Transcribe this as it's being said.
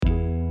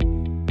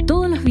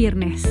los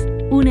viernes,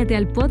 únete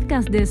al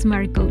podcast de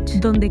Smart Coach,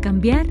 donde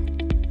cambiar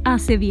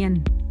hace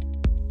bien.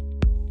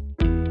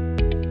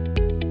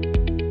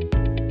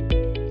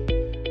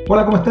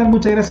 Hola, ¿cómo están?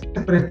 Muchas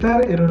gracias por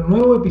estar en un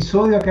nuevo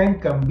episodio acá en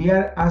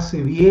Cambiar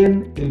Hace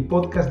Bien, el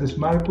podcast de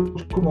Smart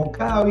Coach, como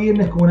cada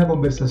viernes con una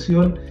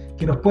conversación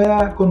que nos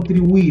pueda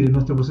contribuir en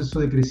nuestro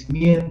proceso de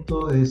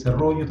crecimiento, de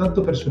desarrollo,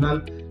 tanto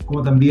personal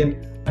como también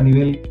a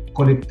nivel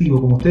colectivo.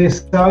 Como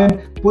ustedes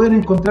saben, pueden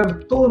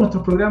encontrar todos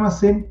nuestros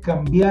programas en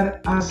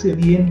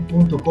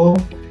cambiarhacebien.com,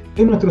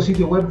 en nuestro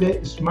sitio web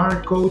de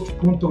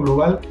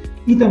smartcoach.global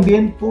y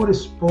también por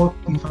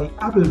Spotify,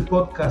 Apple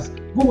Podcast,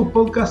 Google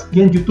Podcast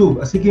y en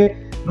YouTube. Así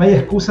que no hay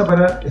excusa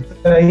para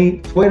estar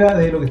ahí fuera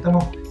de lo que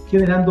estamos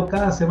generando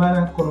cada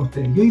semana con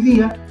ustedes. Y hoy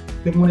día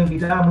tengo una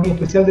invitada muy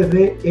especial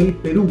desde el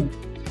Perú.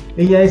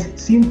 Ella es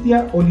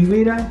Cintia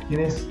Olivera,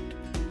 quien es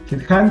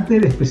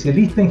headhunter,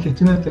 especialista en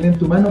gestión del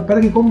talento humano, para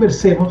que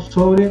conversemos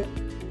sobre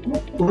cómo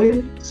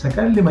poder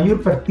sacarle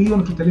mayor partido a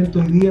nuestro talento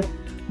hoy día,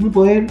 cómo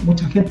poder,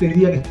 mucha gente hoy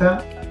día que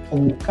está o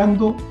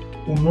buscando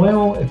un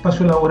nuevo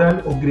espacio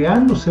laboral o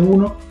creándose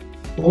uno,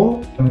 o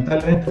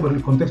lamentablemente por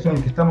el contexto en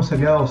el que estamos se ha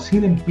quedado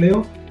sin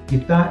empleo y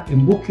está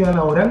en búsqueda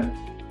laboral,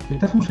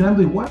 está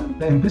funcionando igual,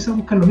 las empresas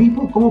buscan lo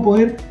mismo, cómo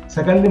poder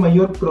sacarle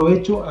mayor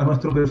provecho a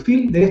nuestro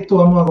perfil. De esto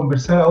vamos a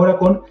conversar ahora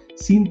con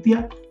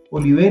Cintia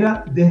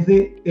Olivera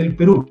desde el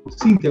Perú.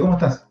 Cintia, ¿cómo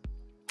estás?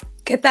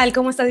 ¿Qué tal?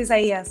 ¿Cómo estás,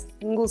 Isaías?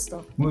 Un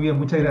gusto. Muy bien,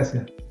 muchas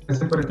gracias.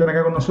 Gracias por estar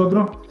acá con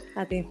nosotros.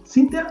 A ti.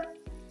 Cintia,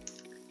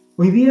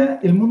 hoy día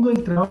el mundo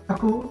del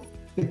trabajo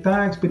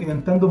está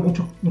experimentando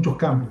muchos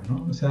cambios,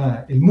 ¿no? O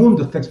sea, el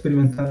mundo está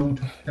experimentando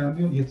muchos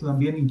cambios y esto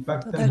también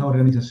impacta en las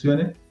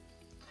organizaciones.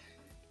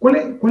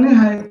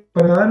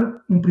 Para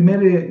dar un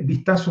primer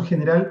vistazo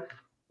general,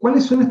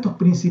 cuáles son estos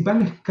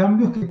principales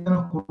cambios que están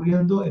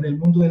ocurriendo en el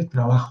mundo del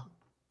trabajo?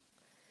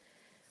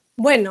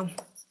 Bueno,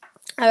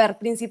 a ver,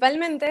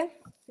 principalmente,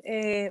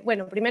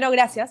 primero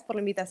gracias por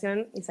la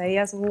invitación,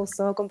 Isaías, un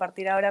gusto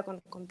compartir ahora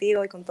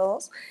contigo y con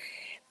todos.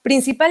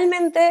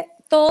 Principalmente,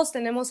 todos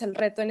tenemos el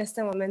reto en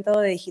este momento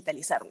de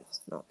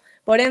digitalizarnos, ¿no?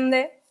 Por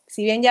ende,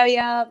 si bien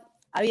ya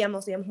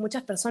habíamos, digamos,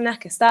 muchas personas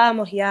que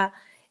estábamos ya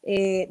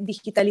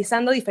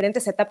digitalizando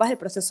diferentes etapas del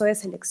proceso de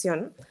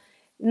selección,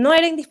 no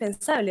era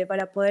indispensable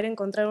para poder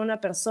encontrar una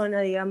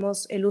persona,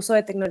 digamos, el uso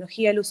de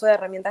tecnología, el uso de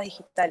herramientas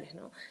digitales,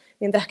 ¿no?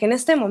 Mientras que en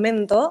este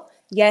momento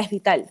ya es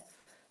vital,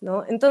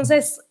 ¿no?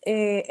 Entonces,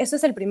 eso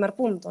es el primer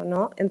punto,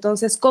 ¿no?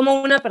 Entonces,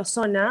 cómo una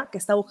persona que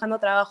está buscando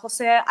trabajo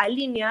se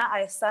alinea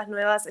a estas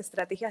nuevas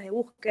estrategias de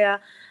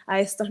búsqueda, a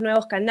estos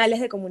nuevos canales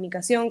de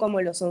comunicación,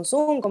 como lo son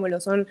Zoom, como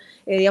lo son,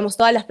 digamos,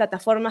 todas las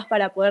plataformas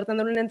para poder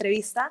tener una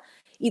entrevista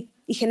y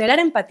generar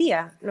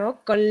empatía, ¿no?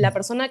 Con la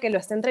persona que lo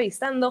está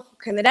entrevistando,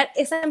 generar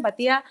esa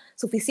empatía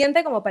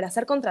suficiente como para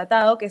ser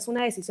contratado, que es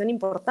una decisión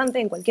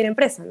importante en cualquier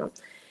empresa, ¿no?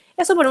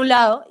 Eso por un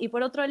lado, y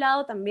por otro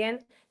lado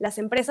también las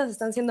empresas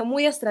están siendo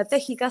muy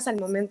estratégicas al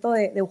momento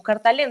de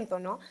buscar talento,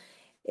 ¿no?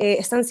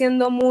 Están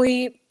siendo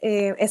muy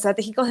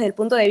estratégicos desde el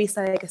punto de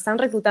vista de que están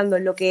reclutando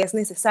lo que es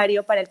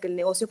necesario para que el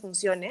negocio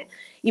funcione,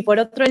 y por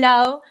otro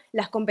lado,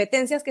 las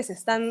competencias que se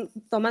están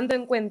tomando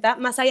en cuenta,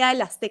 más allá de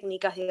las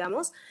técnicas,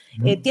 digamos,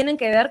 tienen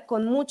que ver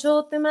con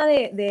mucho tema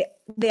de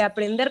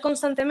aprender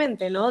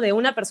constantemente, ¿no? De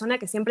una persona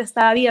que siempre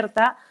está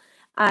abierta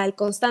al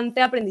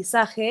constante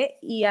aprendizaje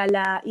y a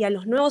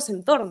los nuevos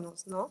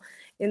entornos, ¿no?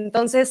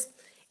 Entonces,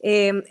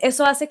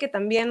 eso hace que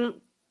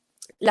también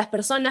las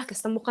personas que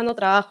están buscando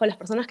trabajo, las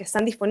personas que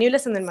están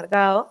disponibles en el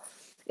mercado,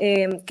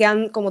 que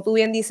han, como tú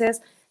bien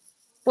dices,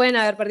 pueden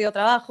haber perdido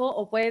trabajo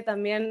o puede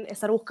también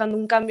estar buscando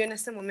un cambio en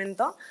este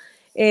momento,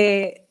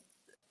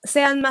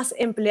 sean más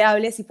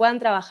empleables y puedan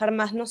trabajar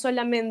más, no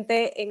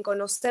solamente en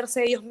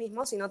conocerse ellos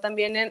mismos, sino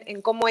también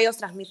en cómo ellos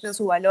transmiten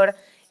su valor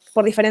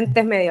por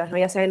diferentes medios, ¿no?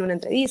 Ya sea en una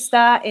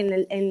entrevista,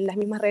 en las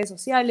mismas redes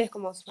sociales,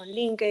 como son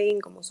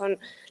LinkedIn, como son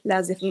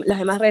las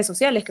demás redes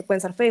sociales, que pueden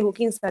ser Facebook,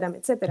 Instagram,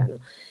 etcétera, ¿no?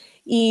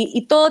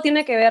 Y todo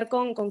tiene que ver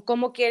con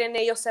cómo quieren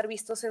ellos ser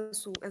vistos en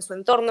su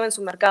entorno, en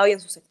su mercado y en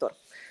su sector,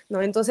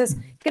 ¿no? Entonces,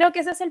 creo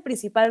que ese es el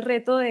principal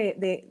reto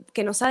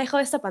que nos ha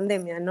dejado esta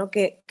pandemia, ¿no?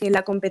 Que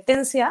la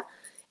competencia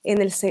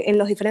en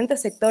los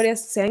diferentes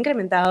sectores se ha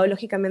incrementado,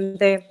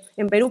 lógicamente,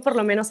 en Perú, por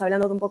lo menos,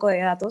 hablando de un poco de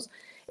datos,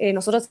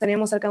 nosotros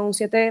teníamos cerca de un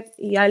 7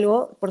 y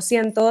algo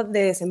 %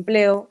 de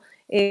desempleo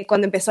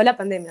cuando empezó la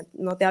pandemia,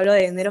 no te hablo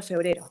de enero,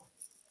 febrero.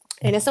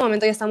 En este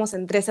momento ya estamos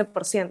en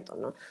 13%,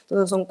 ¿no?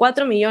 Entonces son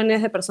 4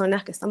 millones de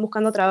personas que están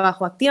buscando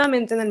trabajo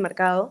activamente en el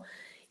mercado,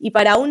 y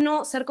para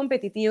uno ser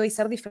competitivo y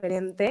ser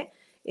diferente,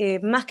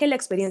 más que la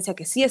experiencia,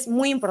 que sí es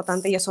muy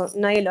importante y eso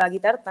nadie lo va a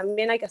quitar,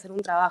 también hay que hacer un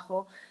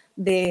trabajo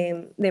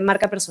de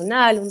marca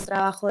personal, un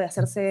trabajo de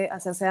hacerse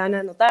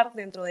notar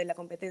dentro de la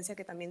competencia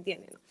que también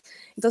tiene, ¿no?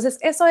 Entonces,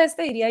 eso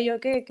te diría yo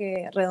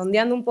que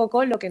redondeando un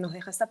poco lo que nos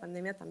deja esta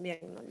pandemia también,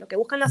 ¿no? Lo que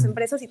buscan las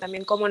empresas y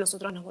también cómo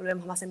nosotros nos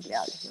volvemos más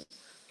empleables, ¿no?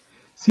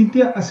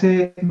 Cintia,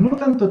 hace no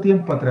tanto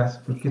tiempo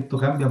atrás, porque esto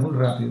cambia muy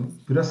rápido,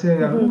 pero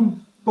hace algunos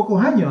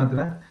pocos años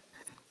atrás,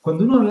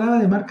 cuando uno hablaba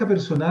de marca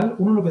personal,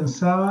 uno lo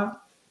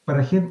pensaba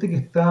para gente que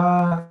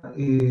estaba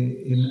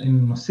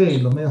no sé,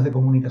 en los medios de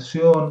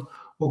comunicación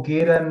o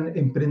que eran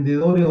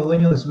emprendedores o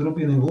dueños de su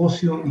propio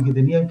negocio y que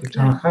tenían que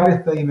trabajar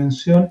esta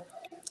dimensión.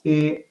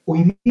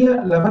 Hoy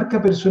día la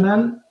marca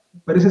personal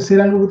parece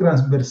ser algo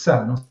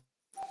transversal, ¿no?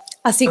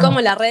 Así como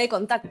la red de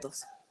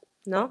contactos,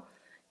 ¿no?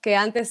 Que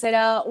antes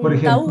era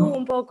un tabú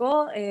un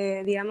poco,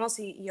 digamos,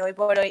 y hoy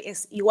por hoy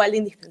es igual de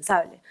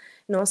indispensable,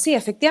 ¿no? Sí,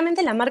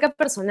 efectivamente la marca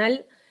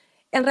personal,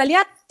 en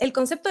realidad el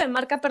concepto de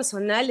marca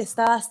personal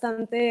está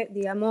bastante,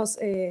 digamos,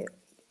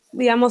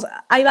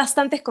 hay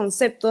bastantes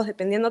conceptos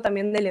dependiendo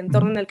también del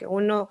entorno en el que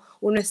uno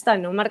está,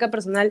 ¿no? Marca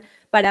personal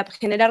para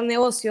generar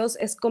negocios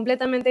es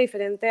completamente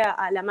diferente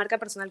a la marca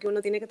personal que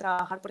uno tiene que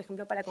trabajar, por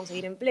ejemplo, para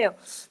conseguir empleo,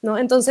 ¿no?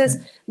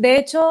 Entonces, de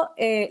hecho,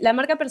 la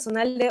marca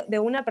personal de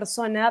una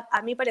persona,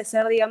 a mi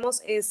parecer,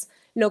 digamos, es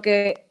lo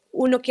que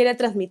uno quiere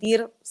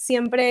transmitir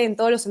siempre en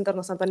todos los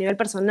entornos, tanto a nivel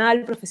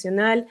personal,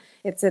 profesional,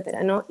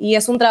 etcétera, ¿no? Y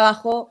es un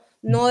trabajo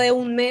no de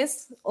un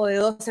mes o de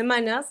 2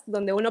 semanas,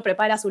 donde uno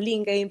prepara su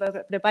LinkedIn,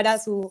 prepara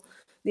su,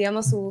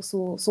 digamos,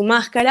 su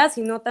máscara,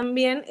 sino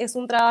también es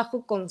un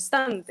trabajo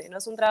constante, ¿no?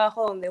 Es un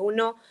trabajo donde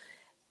uno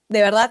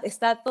de verdad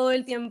está todo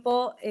el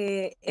tiempo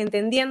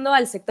entendiendo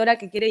al sector a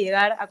que quiere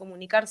llegar, a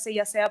comunicarse,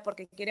 ya sea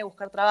porque quiere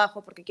buscar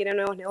trabajo, porque quiere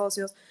nuevos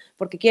negocios,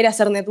 porque quiere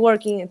hacer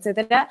networking,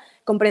 etcétera,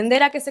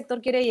 comprender a qué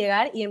sector quiere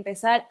llegar y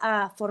empezar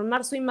a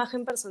formar su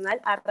imagen personal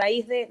a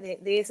raíz de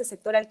ese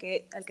sector al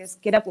que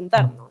quiere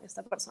apuntar, ¿no?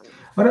 Esta persona.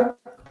 Ahora,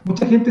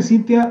 mucha gente,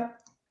 Cintia,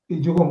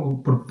 yo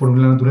por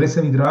la naturaleza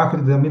de mi trabajo,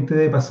 que también te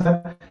debe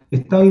pasar,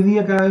 está hoy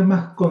día cada vez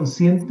más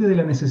consciente de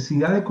la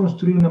necesidad de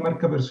construir una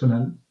marca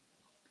personal.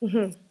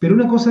 Pero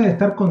una cosa es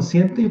estar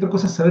consciente y otra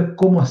cosa es saber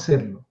cómo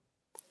hacerlo.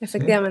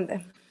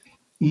 Efectivamente.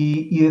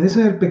 Y desde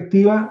esa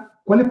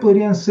perspectiva, ¿cuáles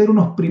podrían ser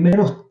unos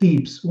primeros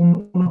tips,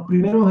 unos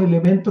primeros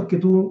elementos que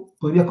tú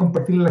podrías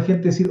compartirle a la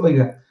gente y decir,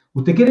 oiga,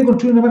 ¿usted quiere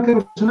construir una marca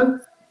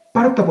personal?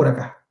 Parta por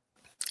acá.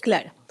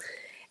 Claro.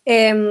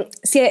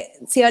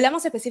 Si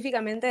hablamos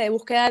específicamente de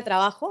búsqueda de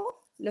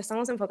trabajo, ¿lo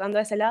estamos enfocando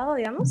a ese lado,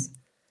 digamos?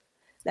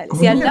 Dale.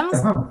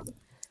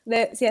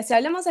 Si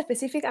hablamos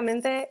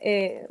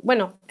específicamente,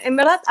 bueno, en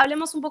verdad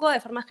hablemos un poco de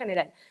forma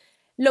general.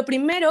 Lo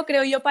primero,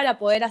 creo yo, para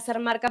poder hacer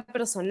marca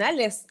personal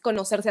es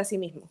conocerse a sí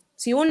mismo.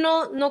 Si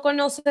uno no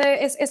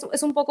conoce,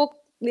 es un poco,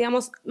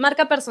 digamos,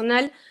 marca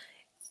personal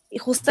y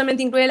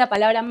justamente incluye la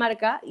palabra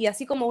marca, y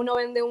así como uno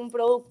vende un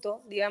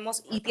producto,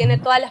 digamos, y tiene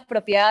todas las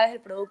propiedades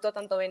del producto,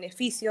 tanto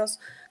beneficios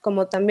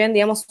como también,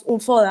 digamos,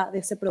 un FODA de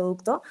ese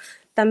producto,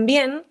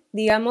 también,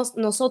 digamos,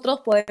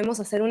 nosotros podemos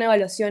hacer una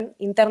evaluación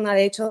interna.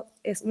 De hecho,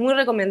 es muy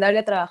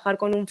recomendable trabajar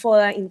con un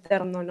FODA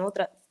interno, ¿no?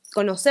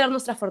 Conocer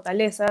nuestras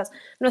fortalezas,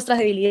 nuestras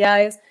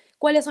debilidades,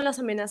 cuáles son las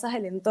amenazas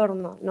del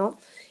entorno, ¿no?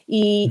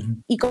 Y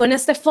con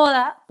este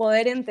FODA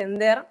poder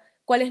entender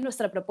cuál es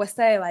nuestra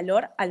propuesta de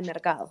valor al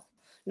mercado,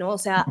 ¿no? O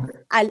sea,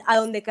 a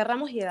donde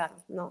querramos llegar,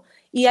 ¿no?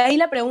 Y ahí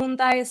la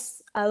pregunta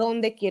es, ¿a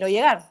dónde quiero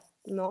llegar?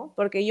 ¿No?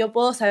 Porque yo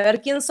puedo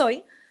saber quién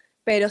soy,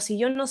 pero si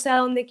yo no sé a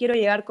dónde quiero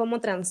llegar,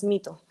 ¿cómo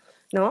transmito?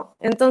 ¿No?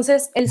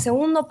 Entonces, el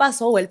segundo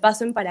paso, o el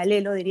paso en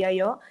paralelo, diría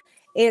yo,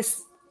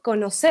 es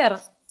conocer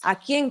a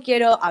quién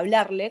quiero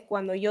hablarle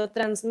cuando yo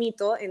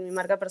transmito en mi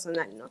marca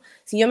personal, ¿no?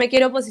 Si yo me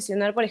quiero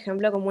posicionar, por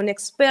ejemplo, como un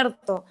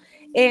experto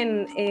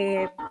en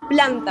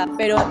planta,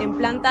 pero en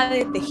planta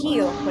de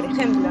tejido, por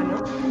ejemplo,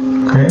 ¿no?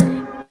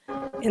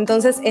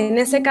 Entonces, en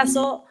ese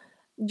caso,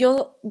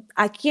 yo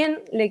a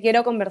quién le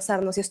quiero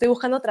conversar, ¿no? Si estoy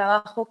buscando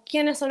trabajo,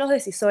 ¿quiénes son los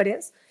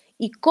decisores?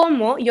 Y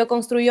cómo yo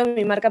construyo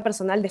mi marca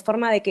personal de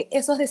forma de que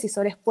esos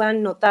decisores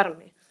puedan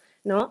notarme,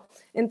 ¿no?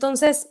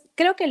 Entonces,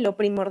 creo que lo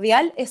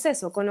primordial es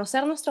eso,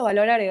 conocer nuestro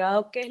valor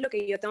agregado, qué es lo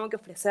que yo tengo que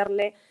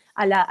ofrecerle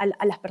a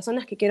las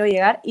personas que quiero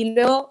llegar, y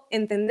luego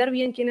entender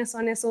bien quiénes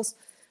son esos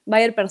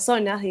buyer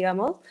personas,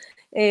 digamos,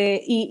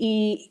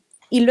 y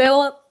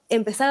luego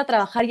empezar a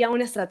trabajar ya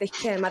una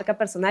estrategia de marca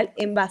personal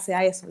en base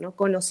a eso, ¿no?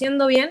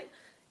 Conociendo bien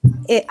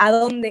a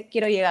dónde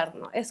quiero llegar,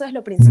 ¿no? Eso es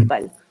lo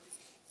principal.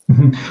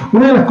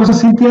 Una de las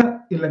cosas,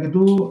 Cintia, en la que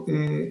tú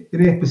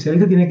eres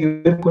especialista tiene que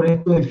ver con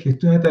esto de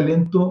gestión de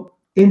talento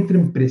entre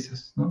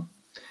empresas, ¿no?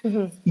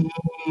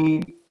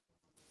 Y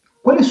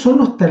 ¿cuáles son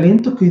los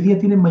talentos que hoy día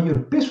tienen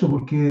mayor peso?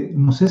 Porque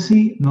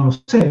no lo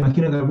sé,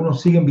 imagino que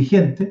algunos siguen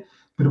vigentes,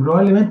 pero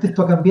probablemente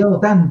esto ha cambiado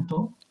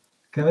tanto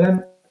que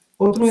habrán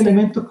otros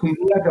elementos que hoy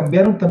día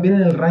cambiaron también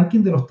en el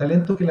ranking de los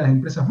talentos que las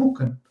empresas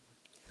buscan.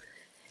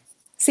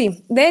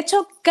 Sí, de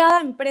hecho, cada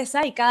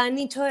empresa y cada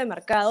nicho de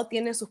mercado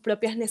tiene sus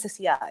propias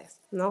necesidades,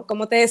 ¿no?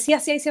 Como te decía,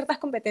 sí hay ciertas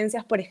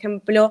competencias, por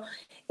ejemplo,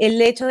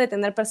 el hecho de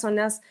tener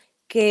personas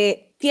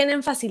que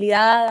tienen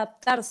facilidad de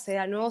adaptarse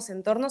a nuevos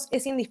entornos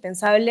es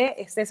indispensable,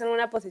 estés en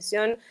una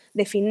posición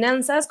de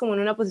finanzas, como en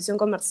una posición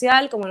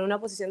comercial, como en una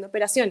posición de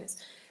operaciones,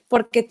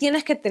 porque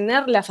tienes que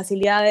tener la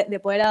facilidad de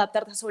poder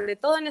adaptarte, sobre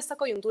todo en esta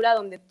coyuntura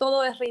donde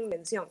todo es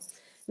reinvención,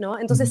 ¿no?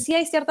 Entonces sí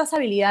hay ciertas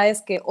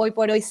habilidades que hoy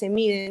por hoy se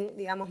miden,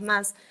 digamos,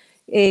 más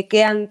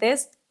que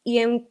antes. Y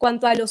en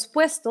cuanto a los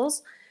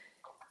puestos,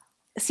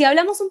 si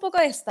hablamos un poco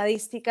de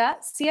estadística,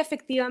 sí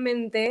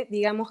efectivamente,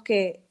 digamos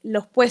que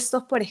los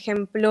puestos, por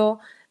ejemplo,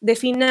 de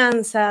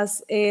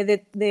finanzas,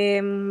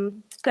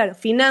 claro,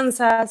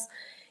 finanzas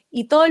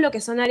y todo lo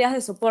que son áreas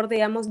de soporte,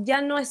 digamos,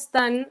 ya no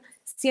están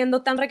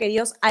siendo tan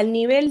requeridos al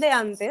nivel de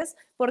antes.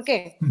 ¿Por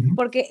qué?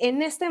 Porque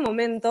en este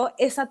momento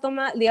esa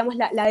toma, digamos,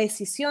 la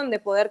decisión de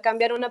poder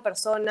cambiar una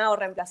persona o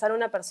reemplazar a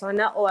una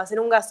persona o hacer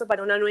un gasto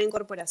para una nueva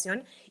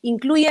incorporación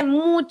incluye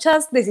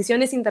muchas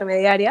decisiones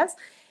intermediarias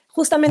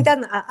justamente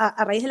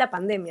a raíz de la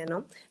pandemia,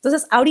 ¿no?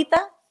 Entonces,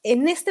 ahorita,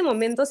 en este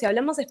momento, si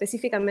hablamos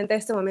específicamente de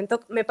este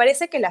momento, me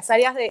parece que las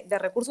áreas de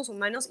recursos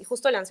humanos, y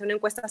justo lancé una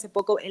encuesta hace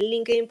poco en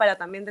LinkedIn para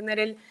también tener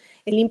el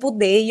input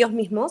de ellos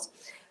mismos,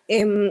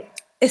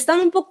 están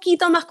un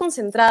poquito más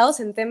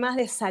concentrados en temas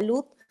de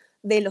salud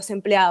de los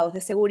empleados,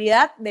 de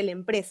seguridad de la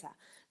empresa,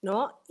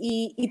 ¿no?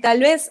 Y tal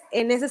vez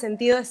en ese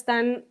sentido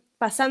están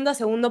pasando a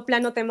segundo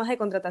plano temas de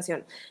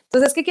contratación.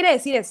 Entonces, ¿qué quiere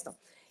decir esto?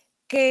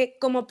 Que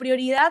como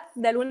prioridad,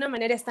 de alguna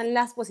manera, están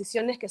las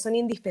posiciones que son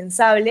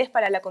indispensables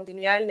para la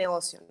continuidad del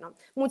negocio, ¿no?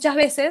 Muchas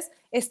veces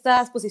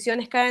estas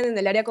posiciones caen en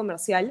el área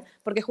comercial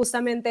porque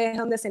justamente es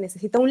donde se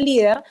necesita un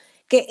líder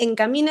que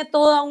encamine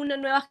toda una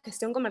nueva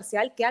gestión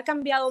comercial que ha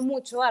cambiado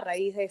mucho a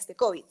raíz de este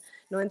COVID,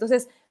 ¿no?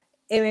 Entonces,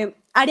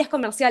 áreas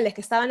comerciales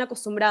que estaban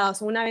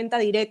acostumbradas a una venta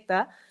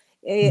directa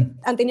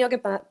han tenido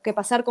que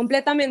pasar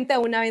completamente a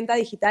una venta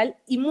digital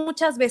y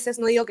muchas veces,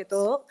 no digo que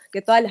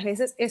todas las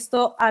veces,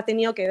 esto ha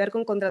tenido que ver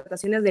con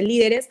contrataciones de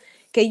líderes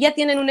que ya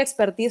tienen una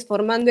expertise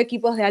formando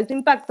equipos de alto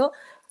impacto,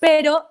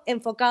 pero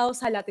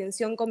enfocados a la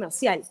atención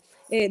comercial,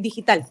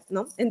 digital,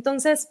 ¿no?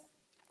 Entonces,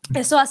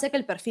 eso hace que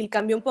el perfil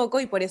cambie un poco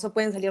y por eso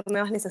pueden salir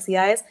nuevas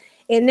necesidades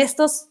en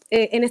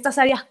estas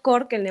áreas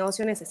core que el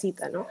negocio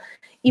necesita, ¿no?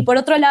 Y por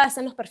otro lado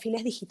están los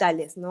perfiles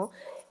digitales, ¿no?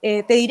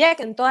 Te diría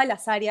que en todas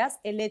las áreas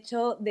el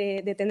hecho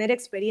de tener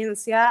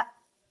experiencia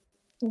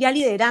ya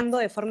liderando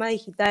de forma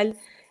digital,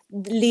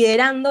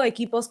 liderando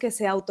equipos que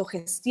se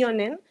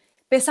autogestionen,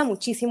 pesa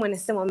muchísimo en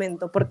este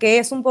momento, porque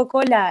es un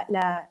poco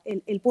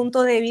el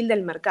punto débil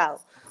del mercado,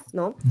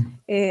 ¿no?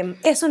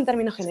 Eso en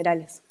términos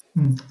generales.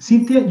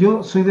 Cintia,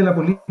 yo soy de la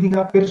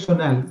política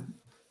personal,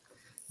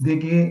 de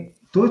que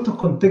todos estos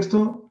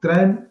contextos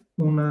traen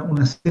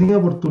una serie de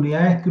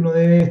oportunidades que uno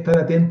debe estar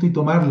atento y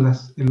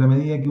tomarlas en la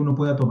medida que uno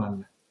pueda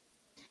tomarlas.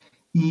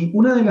 Y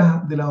una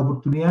de las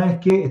oportunidades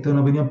esta es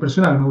una opinión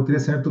personal, me gustaría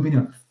saber tu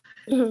opinión.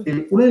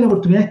 Una de las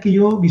oportunidades que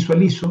yo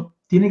visualizo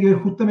tiene que ver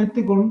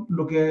justamente con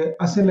lo que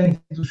hacen las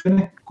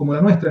instituciones como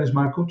la nuestra en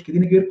Smart Coach, que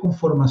tiene que ver con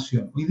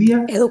formación. Hoy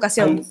día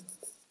educación.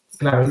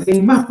 Claro,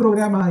 hay más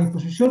programas a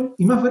disposición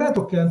y más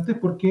baratos que antes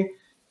porque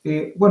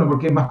es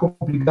más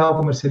complicado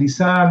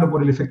comercializarlo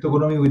por el efecto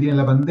económico que tiene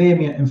la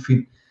pandemia, en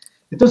fin.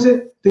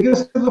 Entonces, te quiero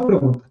hacer dos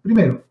preguntas.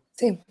 Primero,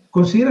 sí.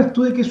 ¿Consideras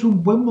tú de que es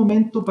un buen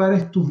momento para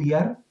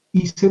estudiar?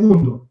 Y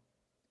segundo,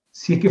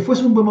 si es que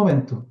fuese un buen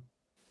momento,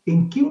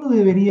 ¿en qué uno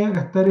debería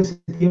gastar ese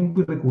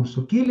tiempo y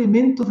recursos? ¿Qué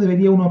elementos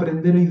debería uno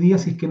aprender hoy día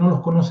si es que no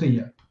los conoce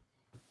ya?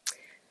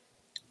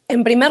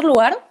 En primer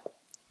lugar,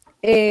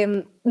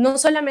 no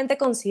solamente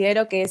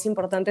considero que es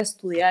importante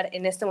estudiar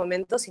en este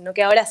momento, sino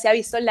que ahora se ha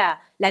visto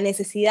la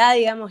necesidad,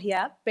 digamos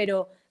ya,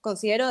 pero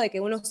considero de que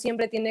uno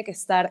siempre tiene que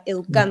estar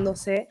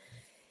educándose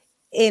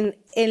en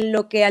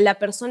lo que a la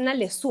persona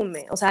le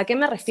sume. O sea, ¿a qué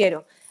me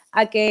refiero?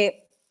 A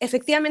que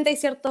efectivamente hay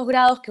ciertos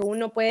grados que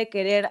uno puede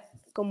querer,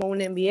 como un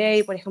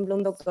MBA, por ejemplo,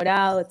 un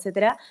doctorado,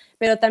 etcétera,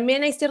 pero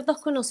también hay ciertos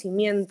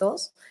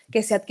conocimientos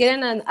que se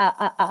adquieren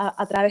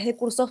a través de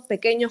cursos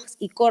pequeños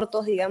y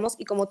cortos, digamos,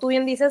 y como tú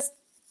bien dices,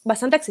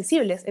 bastante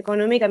accesibles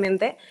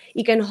económicamente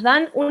y que nos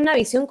dan una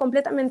visión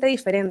completamente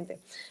diferente,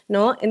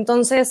 ¿no?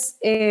 Entonces,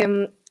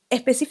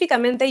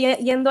 específicamente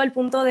yendo al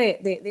punto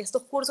de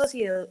estos cursos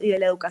y de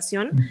la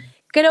educación,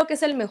 creo que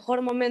es el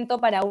mejor momento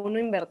para uno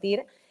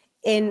invertir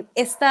en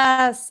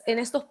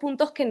estos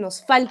puntos que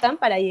nos faltan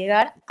para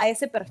llegar a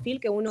ese perfil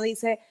que uno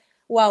dice,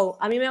 wow,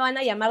 a mí me van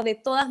a llamar de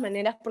todas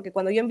maneras porque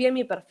cuando yo envíe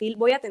mi perfil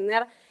voy a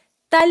tener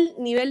tal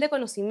nivel de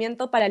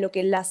conocimiento para lo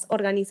que las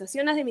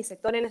organizaciones de mi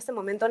sector en este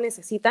momento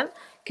necesitan,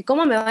 que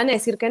cómo me van a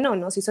decir que no,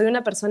 ¿no? Si soy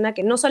una persona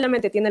que no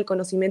solamente tiene el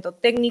conocimiento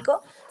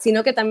técnico,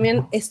 sino que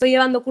también estoy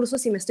llevando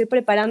cursos y me estoy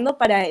preparando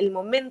para el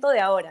momento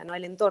de ahora, ¿no?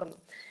 El entorno.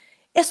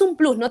 Es un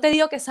plus, no te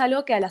digo que es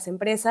algo que a las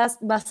empresas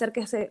va a hacer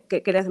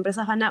que las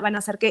empresas van a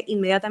hacer que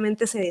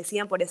inmediatamente se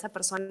decidan por esa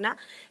persona,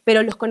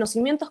 pero los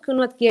conocimientos que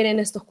uno adquiere en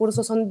estos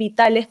cursos son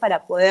vitales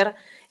para poder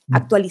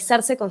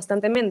actualizarse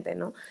constantemente,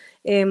 ¿no?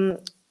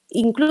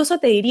 Incluso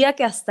te diría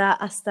que hasta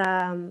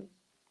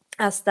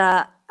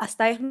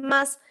es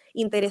más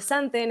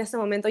interesante en este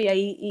momento, y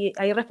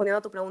ahí respondiendo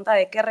a tu pregunta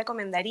de qué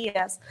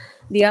recomendarías,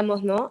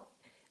 digamos, ¿no?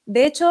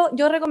 De hecho,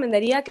 yo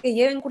recomendaría que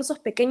lleven cursos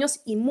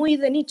pequeños y muy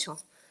de nicho,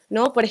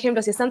 ¿no? Por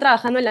ejemplo, si están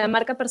trabajando en la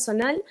marca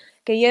personal,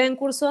 que lleven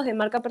cursos de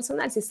marca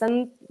personal. Si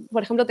están,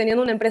 por ejemplo,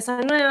 teniendo una empresa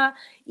nueva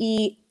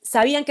y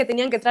sabían que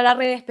tenían que entrar a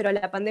redes, pero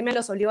la pandemia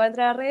los obligó a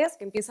entrar a redes,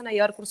 que empiezan a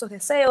llevar cursos de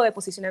SEO, de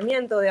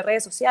posicionamiento, de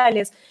redes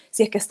sociales.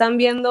 Si es que están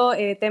viendo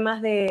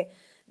temas de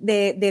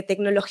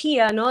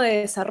tecnología, ¿no? De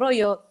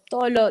desarrollo,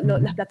 todas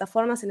las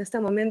plataformas en este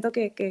momento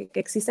que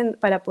existen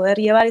para poder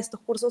llevar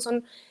estos cursos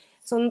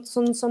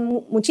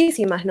son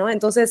muchísimas, ¿no?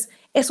 Entonces,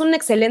 es un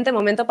excelente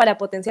momento para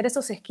potenciar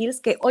esos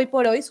skills que hoy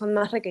por hoy son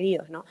más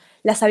requeridos, ¿no?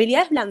 Las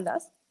habilidades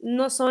blandas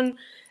no son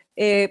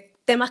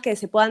temas que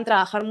se puedan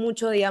trabajar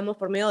mucho, digamos,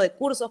 por medio de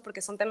cursos,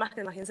 porque son temas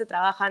que más bien se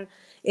trabajan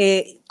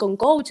con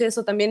coaches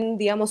o también,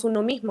 digamos,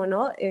 uno mismo,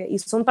 ¿no? Y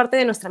son parte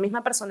de nuestra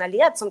misma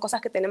personalidad, son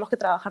cosas que tenemos que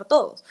trabajar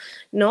todos,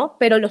 ¿no?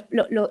 Pero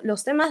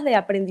los temas de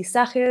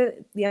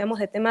aprendizaje, digamos,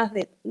 de temas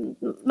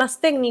más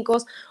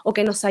técnicos o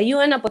que nos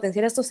ayuden a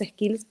potenciar estos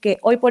skills que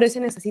hoy por hoy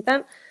se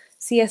necesitan,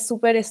 sí es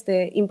súper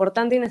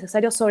importante y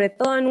necesario, sobre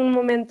todo en un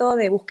momento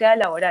de búsqueda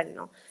laboral,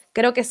 ¿no?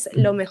 Creo que es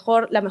la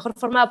mejor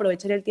forma de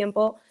aprovechar el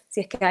tiempo,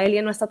 si es que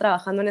alguien no está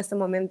trabajando en este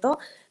momento,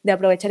 de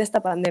aprovechar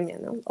esta pandemia,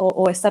 ¿no?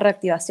 O esta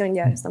reactivación,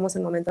 ya estamos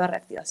en momento de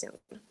reactivación,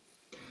 ¿no?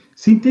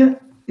 Cintia,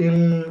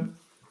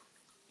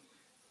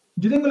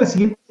 yo tengo el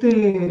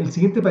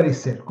siguiente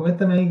parecer,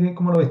 coméntame ahí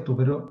cómo lo ves tú,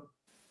 pero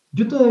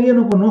yo todavía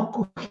no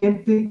conozco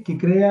gente que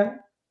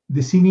crea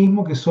de sí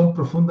mismo que son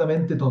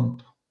profundamente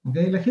tontos,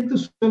 ¿okay? La gente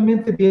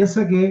usualmente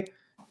piensa que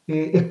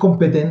es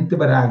competente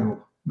para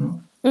algo,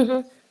 ¿no?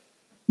 Uh-huh.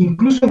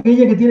 Incluso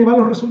aquella que tiene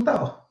malos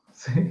resultados,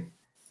 ¿sí?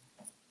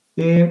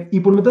 Y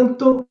por lo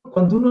tanto,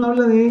 cuando uno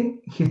habla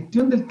de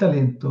gestión del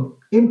talento,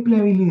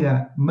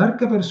 empleabilidad,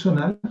 marca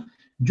personal,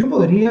 yo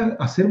podría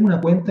hacerme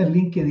una cuenta en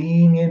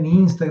LinkedIn, en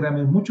Instagram,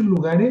 en muchos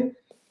lugares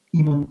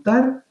y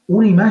montar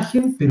una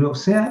imagen, pero o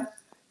sea,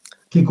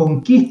 que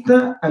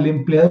conquista al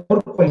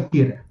empleador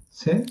cualquiera,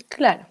 ¿sí?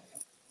 Claro.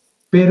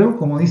 Pero,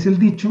 como dice el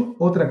dicho,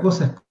 otra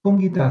cosa es con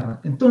guitarra.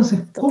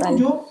 Entonces, ¿cómo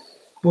yo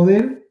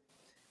poder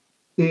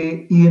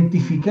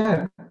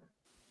identificar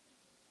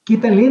qué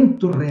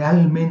talento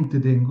realmente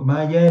tengo,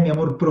 más allá de mi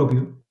amor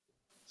propio?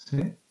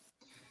 ¿Sí?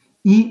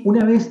 Y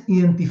una vez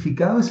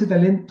identificado ese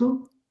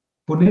talento,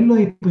 ponerlo a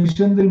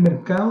disposición del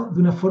mercado de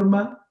una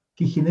forma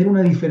que genere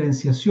una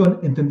diferenciación,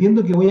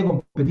 entendiendo que voy a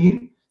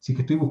competir, si es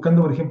que estoy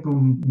buscando, por ejemplo,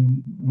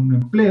 un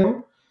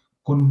empleo,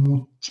 con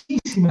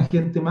muchísima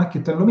gente más que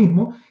está en lo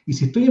mismo, y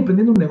si estoy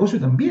emprendiendo un negocio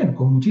también,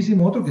 con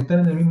muchísimos otros que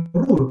están en el mismo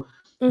rubro.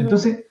 Uh-huh.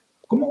 Entonces,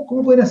 ¿cómo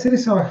poder hacer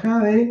esa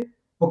bajada de,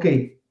 ok,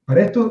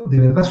 para esto de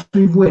verdad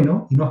soy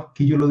bueno, y no es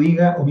que yo lo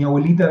diga o mi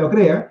abuelita lo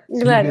crea,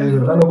 sino Claro. que de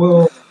verdad lo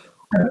puedo...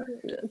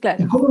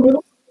 Claro. ¿Y cómo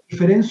luego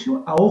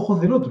diferencio a ojos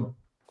del otro?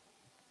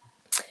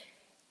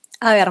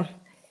 A ver,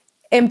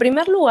 en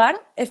primer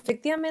lugar,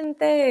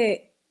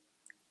 efectivamente,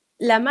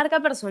 la marca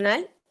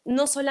personal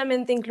no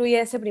solamente incluye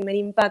ese primer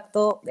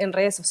impacto en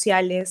redes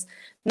sociales,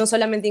 no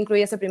solamente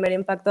incluye ese primer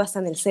impacto hasta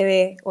en el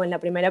CV o en la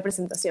primera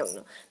presentación,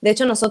 ¿no? De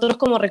hecho, nosotros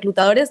como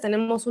reclutadores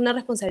tenemos una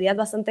responsabilidad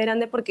bastante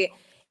grande porque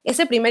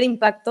ese primer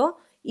impacto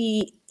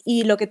y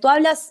lo que tú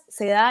hablas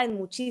se da en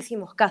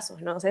muchísimos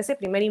casos, ¿no? O sea, ese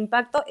primer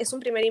impacto es un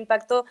primer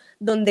impacto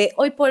donde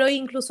hoy por hoy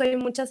incluso hay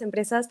muchas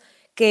empresas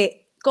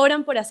que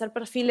cobran por hacer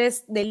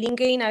perfiles de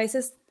LinkedIn a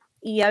veces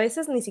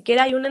ni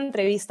siquiera hay una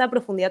entrevista a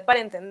profundidad para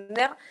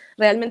entender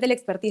realmente la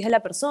expertise de la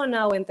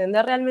persona o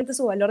entender realmente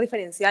su valor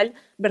diferencial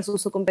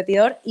versus su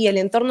competidor y el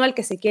entorno al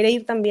que se quiere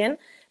ir también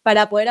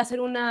para poder hacer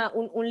un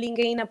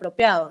LinkedIn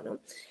apropiado, ¿no?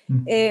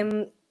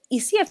 Y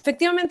sí,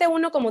 efectivamente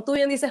uno, como tú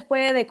bien dices,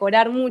 puede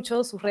decorar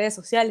mucho sus redes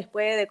sociales,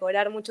 puede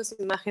decorar mucho su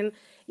imagen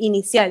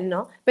inicial,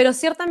 ¿no? Pero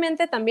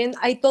ciertamente también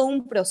hay todo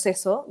un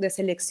proceso de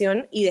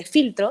selección y de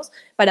filtros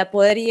para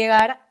poder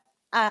llegar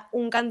a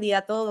un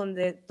candidato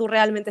donde tú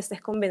realmente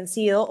estés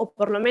convencido o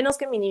por lo menos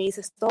que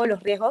minimices todos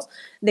los riesgos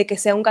de que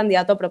sea un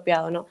candidato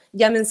apropiado, ¿no?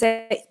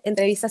 Llámense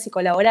entrevistas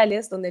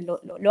psicolaborales, donde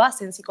lo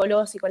hacen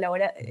psicólogos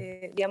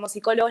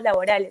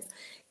laborales,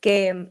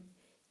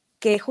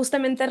 que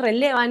justamente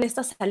relevan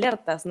estas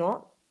alertas,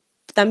 ¿no?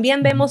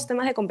 También vemos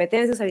temas de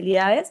competencias,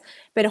 habilidades,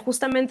 pero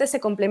justamente se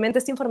complementa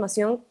esta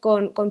información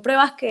con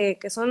pruebas que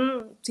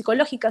son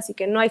psicológicas y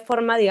que no hay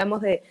forma,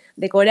 digamos,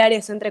 de cobrar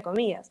eso, entre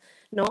comillas,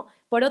 ¿no?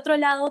 Por otro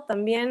lado,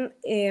 también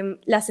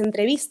las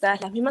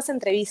mismas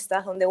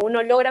entrevistas, donde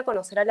uno logra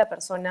conocer a la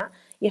persona,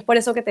 y es por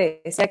eso que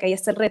te decía que hay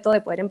este reto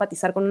de poder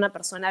empatizar con una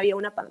persona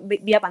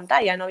vía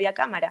pantalla, no vía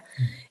cámara.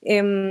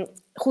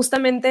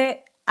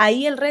 Justamente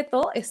ahí el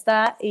reto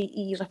está,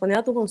 y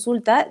respondiendo a tu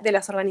consulta, de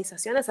las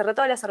organizaciones, el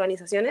reto de las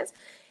organizaciones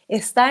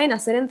está en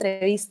hacer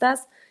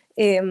entrevistas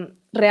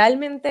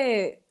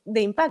realmente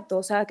de impacto,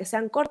 o sea, que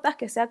sean cortas,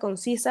 que sean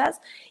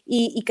concisas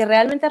y que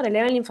realmente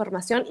releven la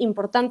información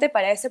importante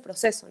para ese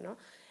proceso, ¿no?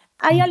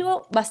 Hay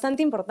algo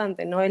bastante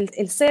importante, ¿no?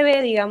 El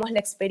CV, digamos, la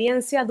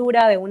experiencia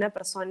dura de una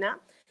persona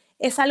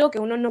es algo que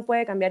uno no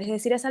puede cambiar, es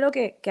decir, es algo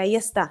que ahí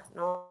está,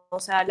 ¿no? O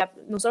sea,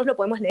 nosotros lo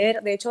podemos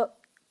leer, de hecho,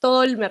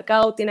 todo el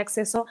mercado tiene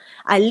acceso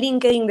al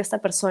LinkedIn de esta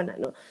persona,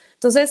 ¿no?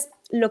 Entonces,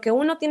 lo que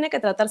uno tiene que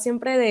tratar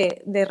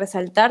siempre de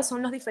resaltar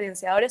son los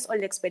diferenciadores o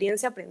la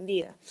experiencia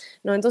aprendida,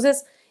 ¿no?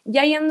 Entonces,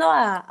 ya yendo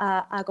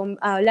a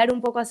hablar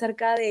un poco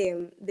acerca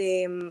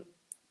de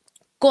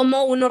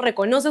cómo uno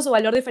reconoce su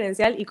valor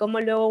diferencial y cómo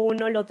luego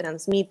uno lo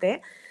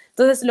transmite.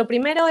 Entonces, lo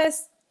primero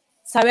es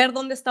saber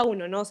dónde está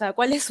uno, ¿no? O sea,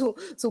 cuál es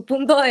su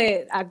punto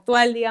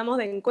actual, digamos,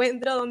 de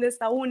encuentro, dónde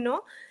está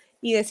uno,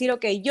 y decir,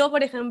 ok, yo,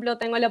 por ejemplo,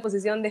 tengo la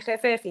posición de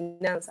jefe de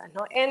finanzas,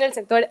 ¿no? En el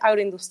sector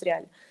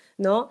agroindustrial,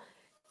 ¿no?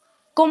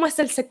 cómo es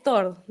el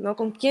sector, ¿no?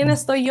 Con quién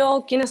estoy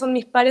yo, quiénes son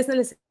mis pares en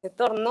el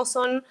sector. No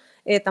son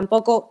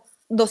tampoco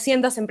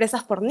 200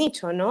 empresas por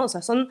nicho, ¿no? O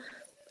sea, son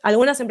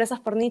algunas empresas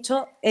por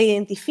nicho e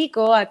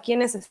identifico a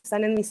quienes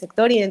están en mi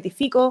sector,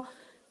 identifico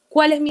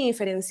cuál es mi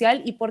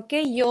diferencial y por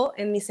qué yo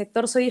en mi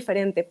sector soy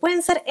diferente.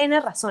 Pueden ser N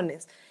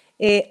razones.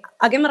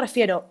 ¿A qué me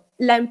refiero?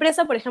 La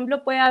empresa, por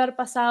ejemplo, puede haber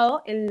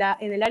pasado en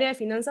el área de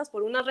finanzas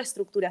por una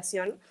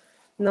reestructuración,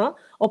 ¿no?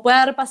 O puede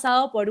haber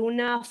pasado por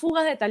una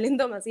fuga de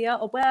talento masiva,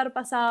 o puede haber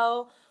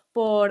pasado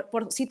por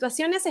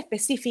situaciones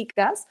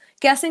específicas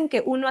que hacen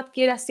que uno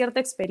adquiera cierta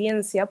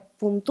experiencia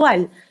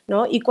puntual,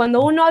 ¿no? Y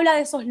cuando uno habla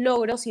de esos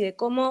logros y de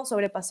cómo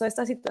sobrepasó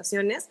estas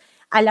situaciones,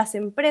 a las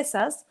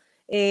empresas,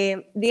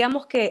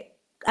 digamos que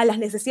a las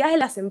necesidades de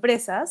las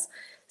empresas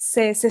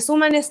se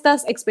suman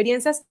estas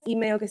experiencias y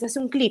medio que se hace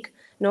un clic,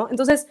 ¿no?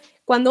 Entonces,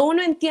 cuando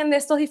uno entiende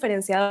estos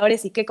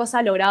diferenciadores y qué cosa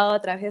ha logrado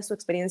a través de su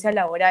experiencia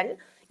laboral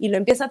y lo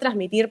empieza a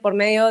transmitir por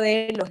medio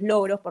de los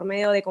logros, por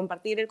medio de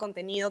compartir el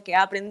contenido que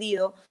ha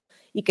aprendido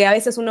y que a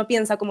veces uno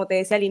piensa, como te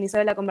decía al inicio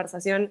de la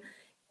conversación,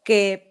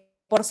 que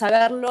por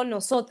saberlo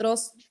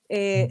nosotros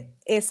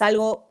es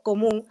algo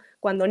común,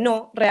 cuando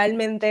no,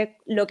 realmente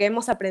lo que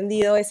hemos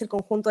aprendido es el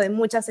conjunto de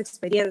muchas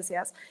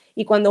experiencias.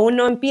 Y cuando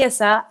uno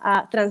empieza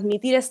a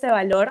transmitir este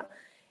valor,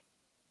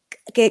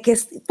 que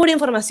es pura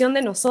información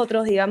de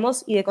nosotros,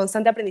 digamos, y de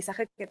constante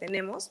aprendizaje que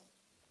tenemos,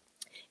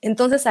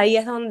 entonces ahí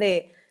es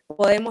donde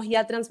podemos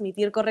ya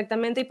transmitir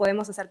correctamente y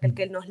podemos hacer que el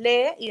que nos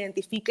lee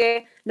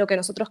identifique lo que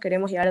nosotros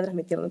queremos llegar a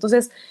transmitir.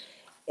 Entonces,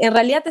 en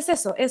realidad es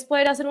eso, es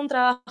poder hacer un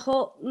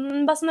trabajo,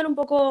 va a sonar un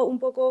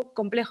poco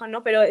complejo,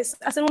 ¿no? Pero es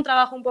hacer un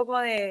trabajo un poco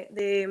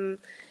de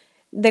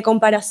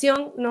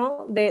comparación,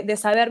 ¿no? De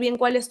saber bien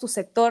cuál es tu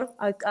sector,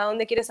 a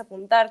dónde quieres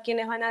apuntar,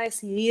 quiénes van a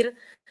decidir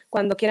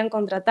cuando quieran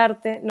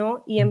contratarte,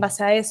 ¿no? Y en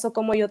base a eso,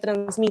 cómo yo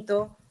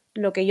transmito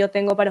lo que yo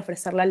tengo para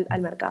ofrecerle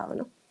al mercado,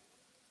 ¿no?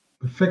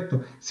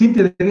 Perfecto.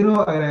 Cintia, te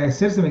quiero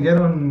agradecer, se me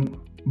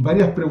quedaron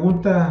varias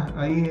preguntas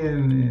ahí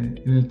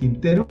en el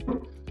tintero.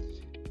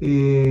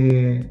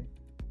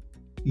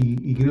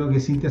 Y creo que a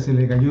Cintia se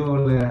le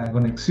cayó la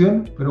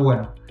conexión, pero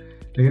bueno,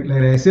 le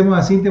agradecemos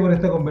a Cintia por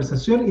esta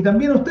conversación y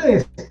también a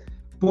ustedes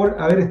por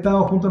haber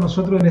estado junto a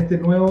nosotros en este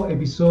nuevo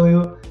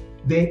episodio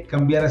de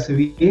Cambiar hace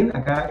bien,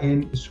 acá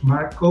en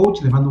Smart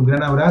Coach. Les mando un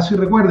gran abrazo y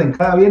recuerden,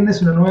 cada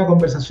viernes una nueva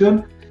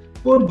conversación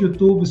por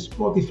YouTube,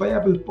 Spotify,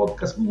 Apple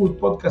Podcast, Google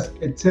Podcast,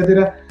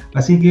 etc.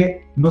 Así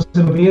que no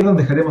se lo pierdan,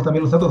 dejaremos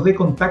también los datos de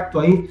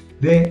contacto ahí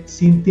de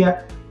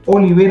Cintia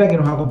Olivera, que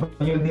nos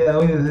acompañó el día de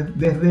hoy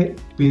desde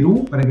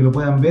Perú, para que lo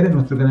puedan ver en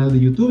nuestro canal de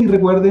YouTube. Y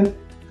recuerden,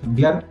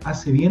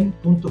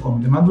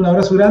 cambiarhacebien.com. Les mando un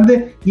abrazo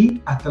grande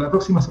y hasta la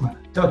próxima semana.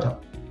 Chao,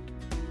 chao.